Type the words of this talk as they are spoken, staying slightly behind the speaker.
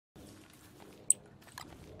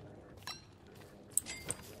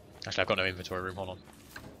Actually, I've got no inventory room, hold on.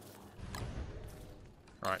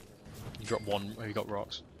 Right. You drop one, have you got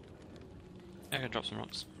rocks? Yeah, I can drop some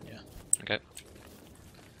rocks. Yeah. Okay.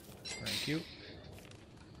 Thank you.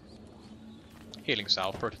 Healing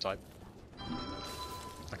salve, prototype.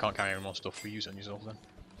 I can't carry any more stuff, we use on yourself then.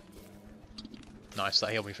 Nice,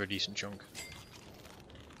 that healed me for a decent chunk.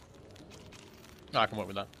 No, I can work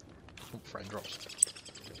with that. Oh, friend drops.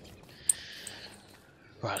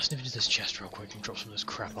 Right, let's nip into this chest real quick and drop some of this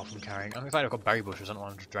crap off I'm carrying. In fact, I've got berry bushes, I don't know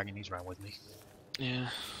why I'm just dragging these around with me. Yeah.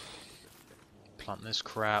 Plant this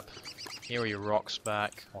crap. Here are your rocks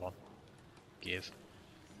back. Hold on. Give.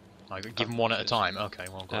 I give them one at a time. Okay,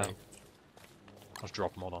 well, great. Oh. I'll just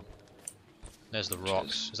drop them, hold on. There's the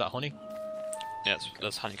rocks. Is that honey? Yeah,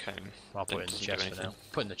 that's honeycomb. I'll put it in the chest for now.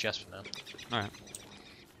 Put it in the chest for now. Alright.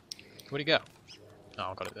 Where'd it go?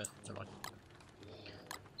 Oh, I've got it there. Never mind.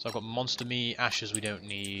 So I've got monster meat, ashes we don't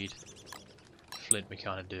need. Flint we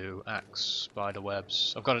kind of do. Axe, spider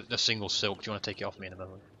webs. I've got a single silk. Do you want to take it off me in a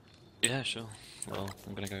moment? Yeah, sure. Well,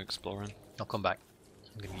 I'm gonna go exploring. I'll come back.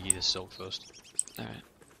 I'm gonna give you this silk first. Alright.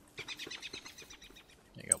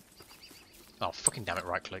 There you go. Oh, fucking damn it,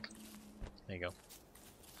 right click. There you go.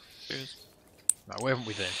 Cheers. Right, where haven't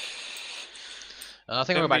we been? I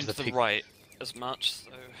think I'll go back to the pig. right as much, so...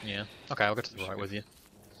 Yeah. Okay, I'll go to the right with you.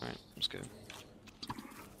 Alright, let's go.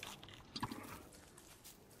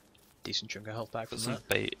 Decent chunk of health back from Put some that.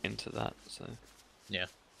 bait into that, so... Yeah.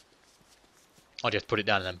 I'll just put it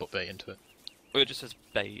down and then put bait into it. Well, it just says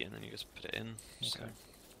bait and then you just put it in. So Okay.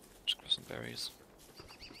 just grab some berries.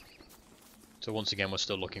 So once again, we're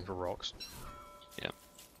still looking for rocks. Yeah.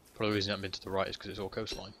 Probably the reason I haven't been to the right is because it's all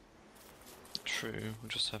coastline. True, we'll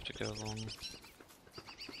just have to go along.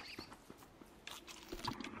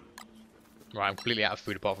 Right, I'm completely out of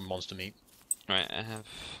food apart from monster meat. Right, I have...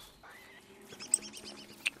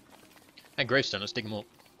 And gravestone, let's dig them up.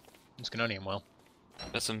 It's Canonian well.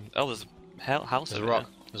 There's some... Oh, there's a house There's a over rock.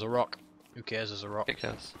 There's a rock. Who cares, there's a rock. there.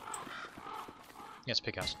 Pickaxe. Yes,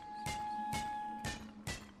 pickaxe.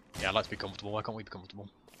 Yeah, I'd like to be comfortable. Why can't we be comfortable?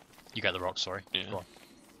 You get the rock, sorry. Yeah. Go on.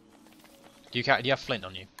 Do you have flint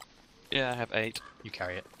on you? Yeah, I have 8. You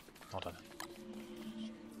carry it. Hold on.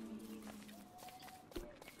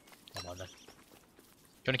 Hold on then. Do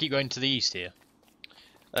you want to keep going to the east here?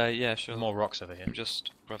 Yeah, sure. More rocks over here.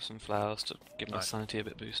 Just grab some flowers to give my Right. sanity a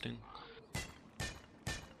bit boosting.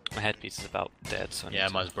 My headpiece is about dead, so I Yeah,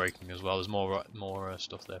 need mine's breaking as well. There's more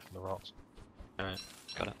stuff there from the rocks. to... Alright,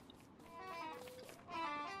 got it.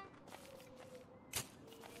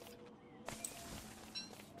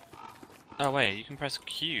 Oh wait, you can press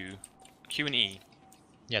Q. Q and E.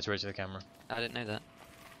 Yeah, to rotate the camera. I didn't know that.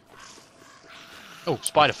 Oh,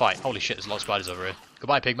 spider fight. Holy shit, there's a lot of spiders over here.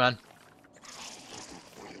 Goodbye, pigman.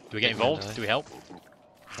 Do we get Pigman involved? die. Do we help?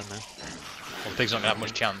 I don't know. Well, the pig's not going to have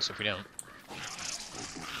much chance if we don't.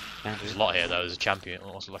 Can There's a do. lot here, though. There's a champion,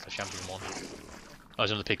 also like a champion one. Oh,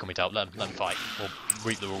 there's another pig coming out. Let them fight. We'll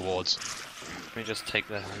reap the rewards. Let me just take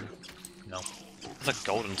that home. No. It's like a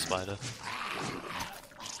golden spider.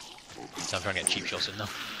 So I'm trying to get cheap shots in now.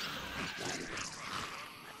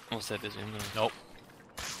 Oh, they're busy. I'm gonna Nope.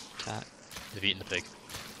 attack. They've eaten the pig.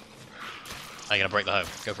 Are you going to break the home?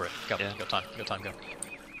 Go for it. Go. Yeah. You got time. You got time, go.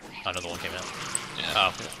 Another one came out. Yeah.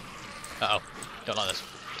 Oh. Uh-oh. Don't like this.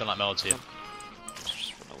 Don't like melons here.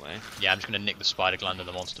 Just run away. Yeah, I'm just going to nick the spider gland and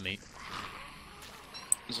the monster meat.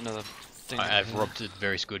 There's another thing. I've over robbed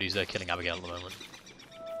various goodies. They're killing Abigail at the moment.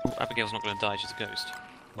 here. Abigail's not gonna die. She's a ghost.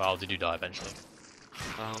 Well, they do die eventually.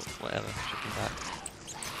 Well, whatever. She'll come back.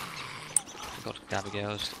 I got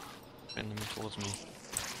Abigail just bringing them towards me.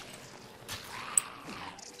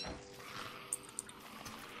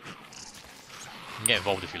 You can get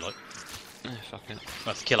involved if you like. Fuck it. I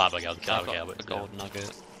have to kill Abigail. Kill I've Abigail, got but a gold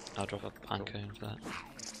nugget. I'll drop a pine cone for that.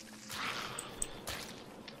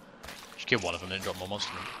 just kill one of them and then drop more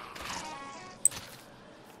monster meat.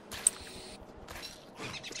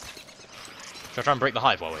 Should I try and break the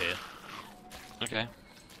hive while we're here? Okay.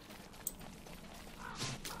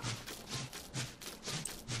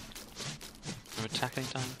 No attacking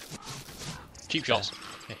time? Cheap shots.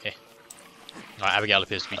 Right, Abigail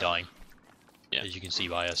appears to be dying. Yeah. As you can see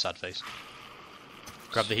by her sad face.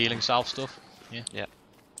 Grab the healing salve stuff. Yeah.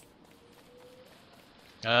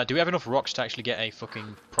 Yeah. Do we have enough rocks to actually get a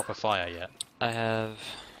fucking proper fire yet? I have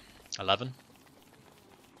 11?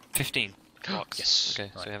 15 rocks. Yes.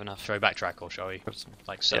 Okay, Right. so we have enough. Shall we backtrack or shall we? Grab some.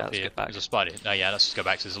 Like set Yeah, up let's here? get back. There's a spider. No, yeah, let's just go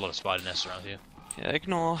back. There's a lot of spider nests around here. Yeah,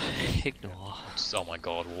 ignore. Ignore. Oh my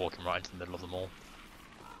god, we're walking right into the middle of them all.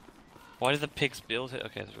 Why did the pigs build it?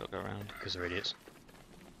 Okay, so we'll go around. Because they're idiots.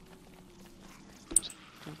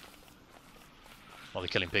 Well, they're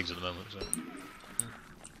killing pigs at the moment, so.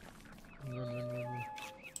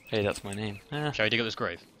 Hey, that's my name. Ah. Shall we dig up this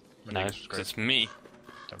grave? I'm gonna No, dig up this because grave. it's me.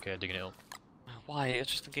 Don't care, digging it up. Why? I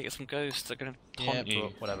just think get some ghosts. They're gonna Yeah, taunt you.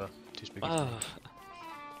 but whatever. Too spooky for me. Oh,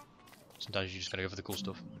 Sometimes you just gotta go for the cool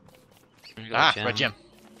stuff. you got a Red gem!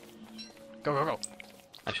 Go, go, go!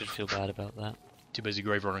 I should feel bad about that. Too busy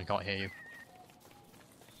grave running, can't hear you.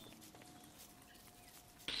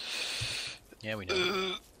 Yeah, we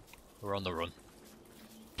know. We're on the run.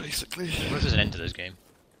 Basically. What if there's an end to this game?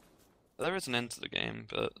 There is an end to the game,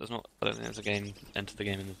 but there's not. I don't think there's a end to the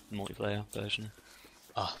game in the multiplayer version.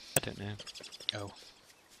 Ah. I don't know. Oh.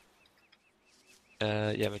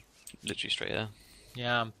 Yeah, we're literally straight there.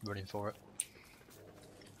 Yeah, I'm running for it.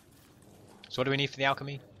 So what do we need for the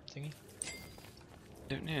alchemy thingy?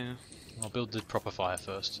 Don't know. I'll build the proper fire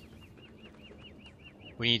first.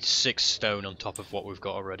 We need 6 stone on top of what we've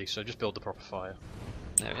got already, so just build the proper fire.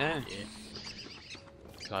 There we go. Yeah.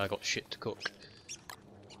 Cause I got shit to cook.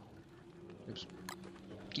 Oops.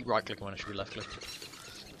 Keep right clicking when I should be left clicking.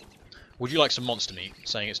 Would you like some monster meat?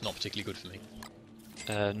 Saying it's not particularly good for me.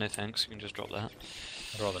 No thanks, you can just drop that.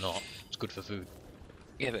 I'd rather not. It's good for food.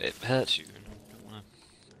 Yeah, but it hurts you. And I don't wanna...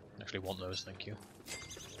 Actually want those, thank you.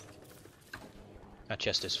 Our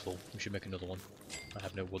chest is full. We should make another one. I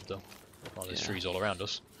have no wood though. Well, there's trees all around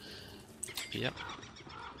us. Yep.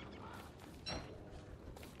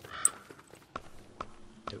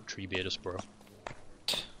 Don't tree beard us, bro.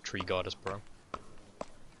 Tree guard us, bro.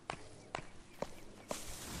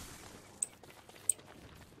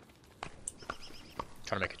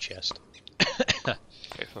 Trying to make a chest. Go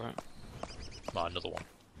for it. Ah, another one.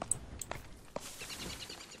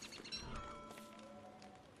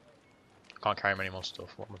 Can't carry many more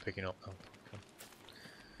stuff. What am I picking up? Oh, okay.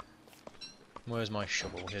 Where's my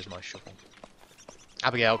shovel? Here's my shovel.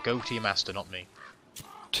 Abigail, go to your master, not me.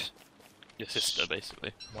 Your sister,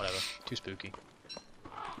 basically. Whatever. Too spooky.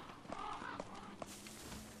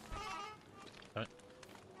 Right.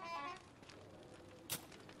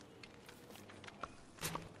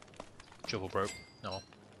 Shovel broke. No.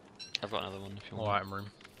 I've got another one if you want. All item room.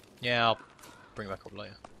 Yeah, I'll bring it back up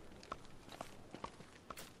later.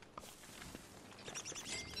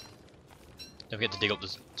 Don't forget to dig up the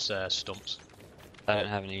stumps. I don't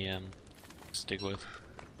have any to dig with.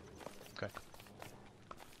 Okay.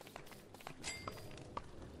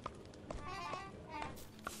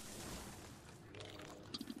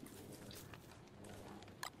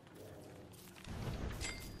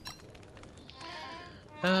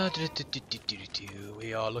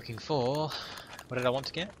 We are looking for. What did I want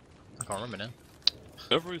to get? I can't remember now.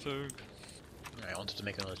 Everything. I wanted to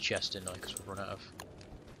make another chest, didn't I? Because we've run out of.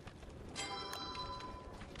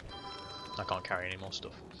 I can't carry any more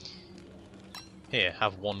stuff. Here,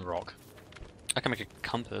 have 1 rock. I can make a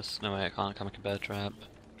compass. No way, I can't. I can make a bear trap.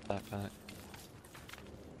 Backpack.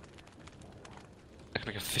 I can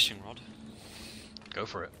make a fishing rod. Go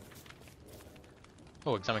for it.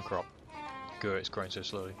 Oh, examine crop. Good, it's growing so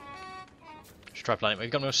slowly. Should try planting. We've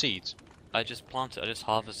got no seeds. I just planted. I just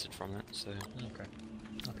harvested from it. So. Okay.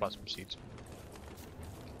 I'll plant some seeds.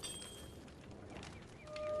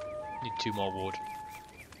 Need 2 more wood.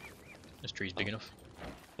 This tree's big enough.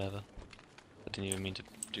 Whatever. I didn't even mean to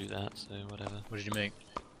do that, so whatever. What did you make?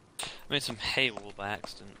 I made some hay wool by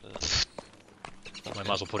accident, but... I might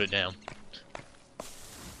as well put it down.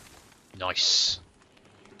 Nice.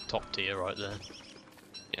 Top tier right there.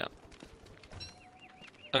 Yeah.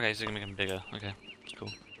 Okay, so you can make them bigger. Okay, that's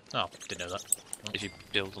cool. Oh, didn't know that. If you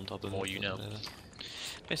build on top of them. More you know.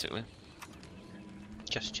 Basically.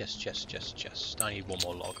 Chest. I need 1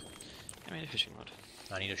 more log. I made a fishing rod.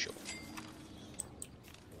 I need a shovel.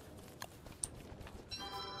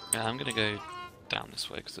 Yeah, I'm gonna go down this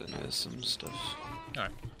way because I know there's some stuff.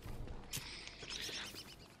 Alright.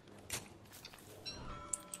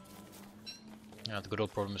 Yeah, the good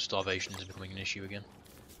old problem of starvation is becoming an issue again.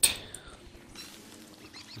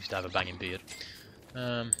 Used to have a banging beard.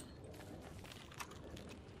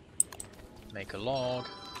 Make a log.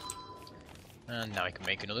 And now I can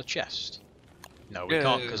make another chest. No, we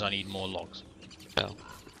can't because I need more logs. Oh.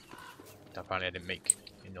 Apparently I didn't make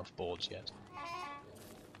enough boards yet.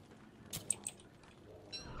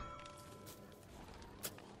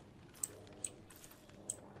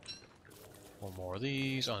 One more of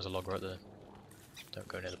these. Oh, there's a log right there. Don't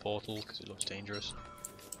go near the portal because it looks dangerous.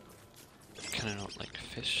 Can I not, like,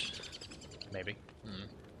 fish? Maybe.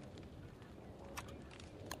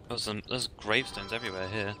 There's gravestones everywhere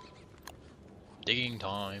here. Digging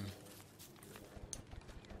time.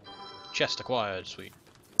 Chest acquired, sweet.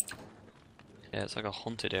 Yeah, it's like a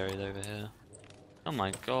haunted area over here. Oh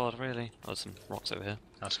my god, really? Oh, there's some rocks over here.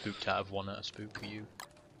 I spooked out of one at a spook for you.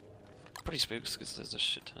 Pretty spooks because there's a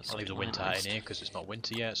shit ton of I'll leave the slime winter hat waste. in here because it's not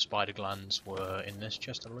winter yet. Spider glands were in this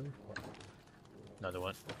chest, I believe. No, they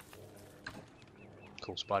weren't.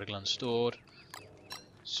 Cool, spider glands stored.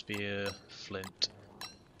 Spear, flint.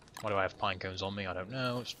 Why do I have pine cones on me? I don't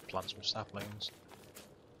know. Just plant some saplings.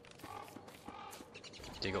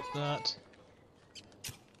 Dig up that.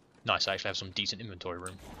 Nice, I actually have some decent inventory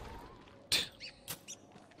room.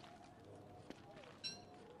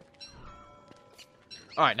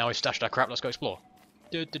 Alright, now we've stashed our crap, let's go explore.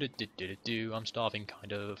 I'm starving,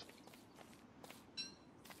 kind of.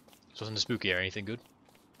 So wasn't the spooky area anything good?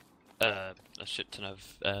 A shit ton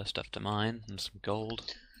of stuff to mine and some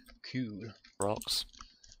gold. Cool. Rocks.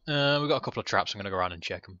 We've got a couple of traps, I'm gonna go around and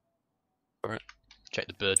check them. Alright. Check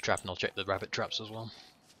the bird trap and I'll check the rabbit traps as well.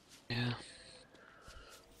 Yeah.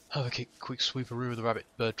 Have a quick sweeperoo. The rabbit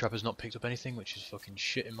bird trap has not picked up anything, which is fucking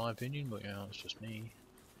shit in my opinion, but yeah, it's just me.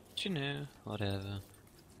 But you know, whatever.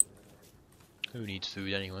 Who needs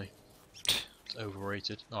food anyway? It's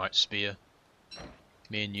overrated. Alright, spear.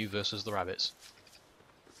 Me and you versus the rabbits.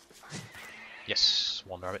 Yes,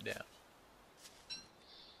 one rabbit down.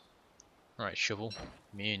 Alright, shovel.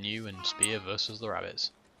 Me and you and spear versus the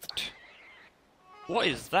rabbits. What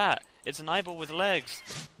is that? It's an eyeball with legs.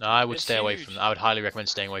 No, I would It's stay away huge. from that. I would highly recommend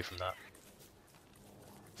staying away from that.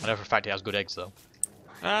 I know for a fact it has good eggs though.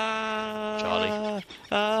 Charlie,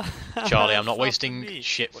 I'm not wasting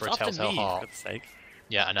shit for a telltale heart.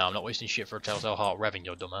 Yeah, I know, I'm not wasting shit for a telltale heart revving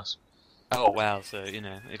your dumbass. Oh wow, so you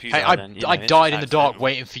know, if you Hey, die, then, you know, I it's died in the dark accidental.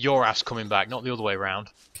 waiting for your ass coming back, not the other way around.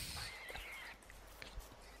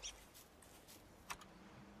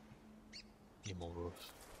 Need more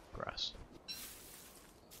roofs. Grass.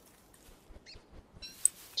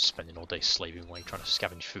 Spending all day slaving away trying to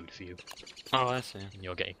scavenge food for you. Oh, I see. And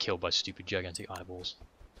you're getting killed by stupid gigantic eyeballs.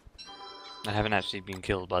 I haven't actually been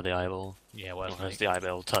killed by the eyeball. Yeah, well, Unless the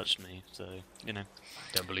eyeball touched me, so, you know.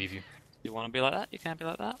 don't believe you. You want to be like that? You can't be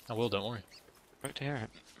like that? I will, don't worry. Great to hear it.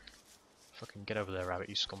 Fucking get over there, rabbit,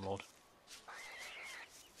 you scumlord.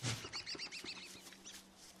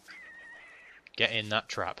 Get in that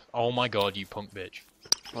trap. Oh my god, you punk bitch.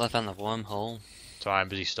 Well, I found the wormhole. Sorry, I'm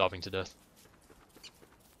busy starving to death.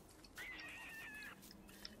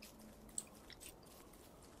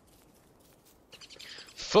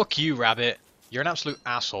 Fuck you, rabbit. You're an absolute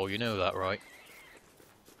asshole, you know that, right?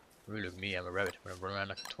 Oh, look at me, I'm a rabbit. I'm gonna run around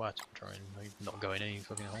like a twat, trying not go in any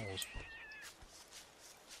fucking holes.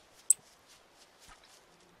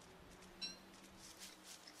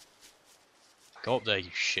 Go up there,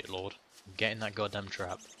 you shitlord. Get in that goddamn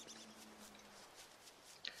trap.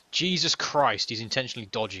 Jesus Christ, he's intentionally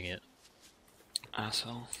dodging it.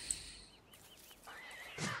 Asshole.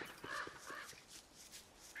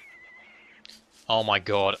 Oh my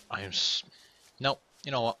god, I am no,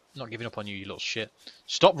 you know what? I'm not giving up on you, you little shit.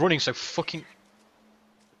 Stop running so fucking...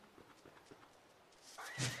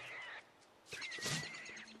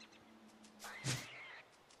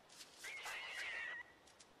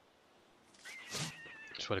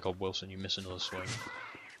 I swear to God, Wilson, you miss another swing.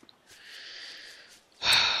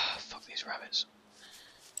 Fuck these rabbits.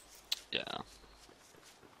 Yeah.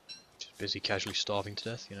 Just busy casually starving to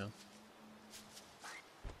death, you know.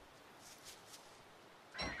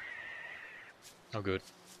 Oh good.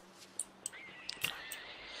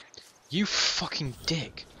 You fucking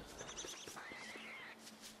dick.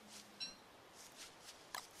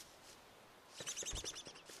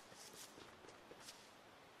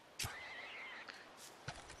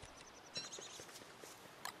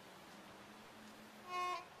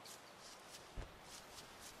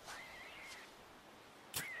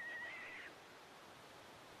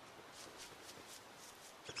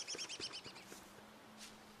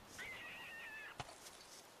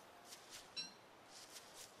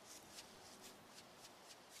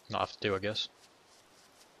 Not have to do, I guess.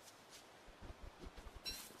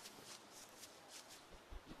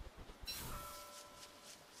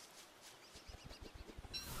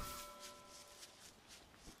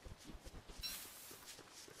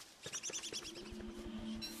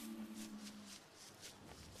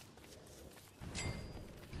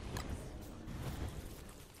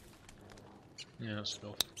 Yeah, that's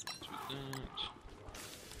enough.